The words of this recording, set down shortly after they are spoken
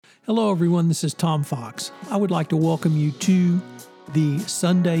Hello, everyone. This is Tom Fox. I would like to welcome you to the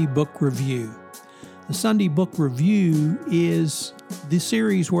Sunday Book Review. The Sunday Book Review is the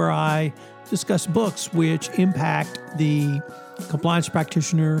series where I discuss books which impact the compliance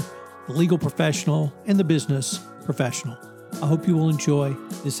practitioner, the legal professional, and the business professional. I hope you will enjoy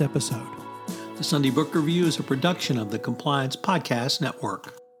this episode. The Sunday Book Review is a production of the Compliance Podcast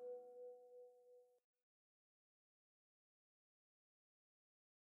Network.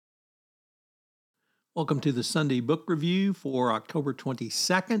 Welcome to the Sunday Book Review for October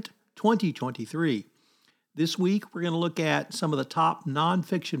 22nd, 2023. This week, we're going to look at some of the top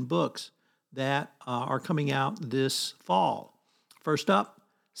nonfiction books that are coming out this fall. First up,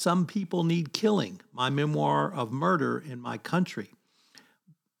 Some People Need Killing, my memoir of murder in my country.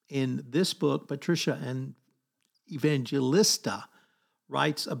 In this book, Patricia Evangelista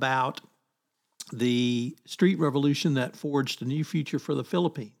writes about the street revolution that forged a new future for the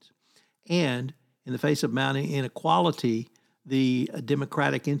Philippines. And in the face of mounting inequality, the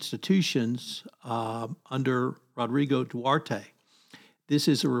democratic institutions under Rodrigo Duterte. This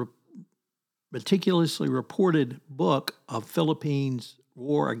is a meticulously reported book of Philippines'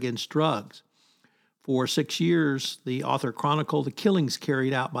 war against drugs. For 6 years, the author chronicled the killings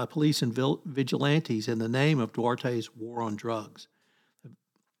carried out by police and vigilantes in the name of Duterte's war on drugs.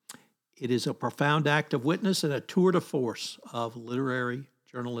 It is a profound act of witness and a tour de force of literary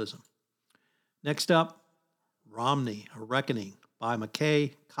journalism. Next up, Romney, A Reckoning by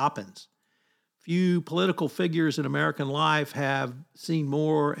McKay Coppins. Few political figures in American life have seen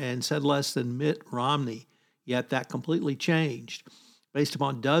more and said less than Mitt Romney, yet that completely changed. Based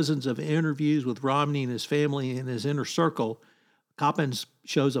upon dozens of interviews with Romney and his family and his inner circle, Coppins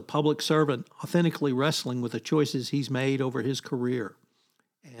shows a public servant authentically wrestling with the choices he's made over his career.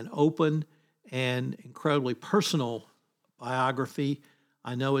 An open and incredibly personal biography.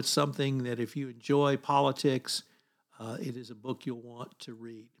 I know it's something that if you enjoy politics, it is a book you'll want to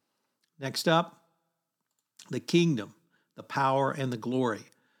read. Next up, The Kingdom, the Power and the Glory,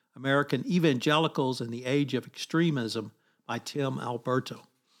 American Evangelicals in the Age of Extremism by Tim Alberto.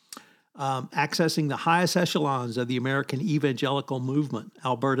 Accessing the highest echelons of the American evangelical movement,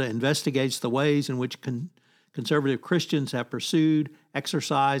 Alberta investigates the ways in which conservative Christians have pursued,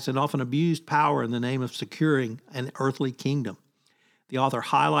 exercised, and often abused power in the name of securing an earthly kingdom. The author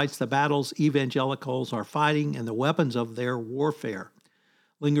highlights the battles evangelicals are fighting and the weapons of their warfare.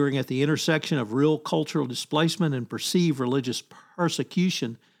 Lingering at the intersection of real cultural displacement and perceived religious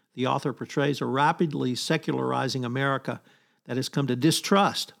persecution, the author portrays a rapidly secularizing America that has come to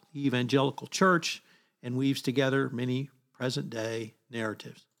distrust the evangelical church and weaves together many present-day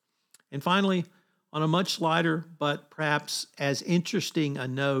narratives. And finally, on a much lighter but perhaps as interesting a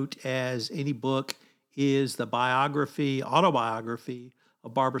note as any book is the autobiography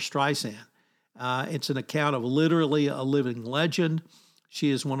of Barbra Streisand. It's an account of literally a living legend. She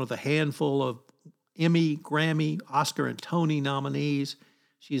is one of the handful of Emmy, Grammy, Oscar, and Tony nominees.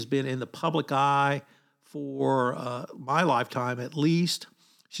 She has been in the public eye for my lifetime at least.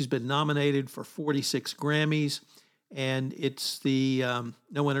 She's been nominated for 46 Grammys, and it's the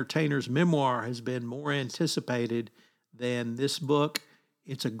No Entertainer's memoir has been more anticipated than this book.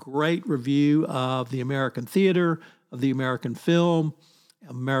 It's a great review of the American theater, of the American film,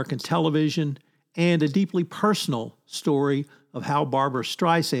 American television, and a deeply personal story of how Barbra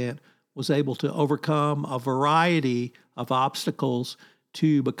Streisand was able to overcome a variety of obstacles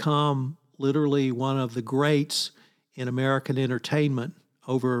to become literally one of the greats in American entertainment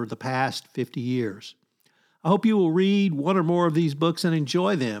over the past 50 years. I hope you will read one or more of these books and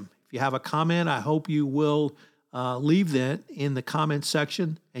enjoy them. If you have a comment, I hope you will leave that in the comments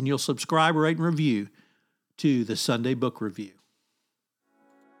section, and you'll subscribe, rate, and review to the Sunday Book Review.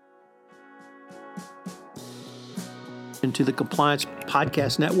 And to the Compliance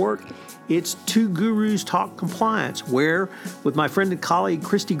Podcast Network, it's Two Gurus Talk Compliance, where, with my friend and colleague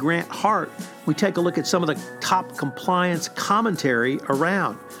Christy Grant Hart, we take a look at some of the top compliance commentary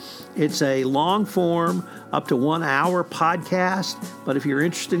around. It's a long-form, up to 1 hour podcast, but if you're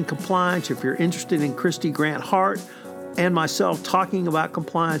interested in compliance, if you're interested in Christy Grant Hart and myself talking about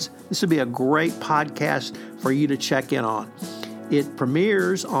compliance, this would be a great podcast for you to check in on. It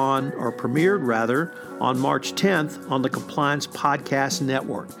premiered on March 10th on the Compliance Podcast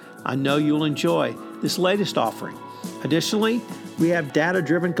Network. I know you'll enjoy this latest offering. Additionally, we have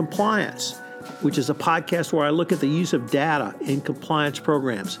Data-Driven Compliance, which is a podcast where I look at the use of data in compliance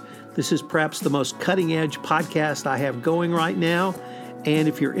programs. This is perhaps the most cutting-edge podcast I have going right now. And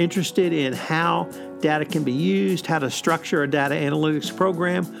if you're interested in how data can be used, how to structure a data analytics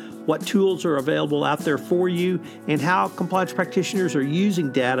program, what tools are available out there for you, and how compliance practitioners are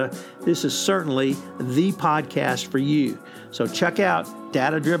using data, this is certainly the podcast for you. So check out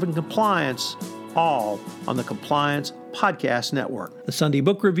Data-Driven Compliance, all on the Compliance Podcast Network. The Sunday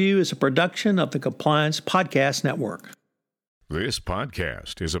Book Review is a production of the Compliance Podcast Network. This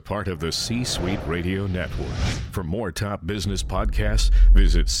podcast is a part of the C-Suite Radio Network. For more top business podcasts,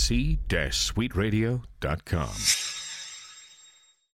 visit c-suiteradio.com.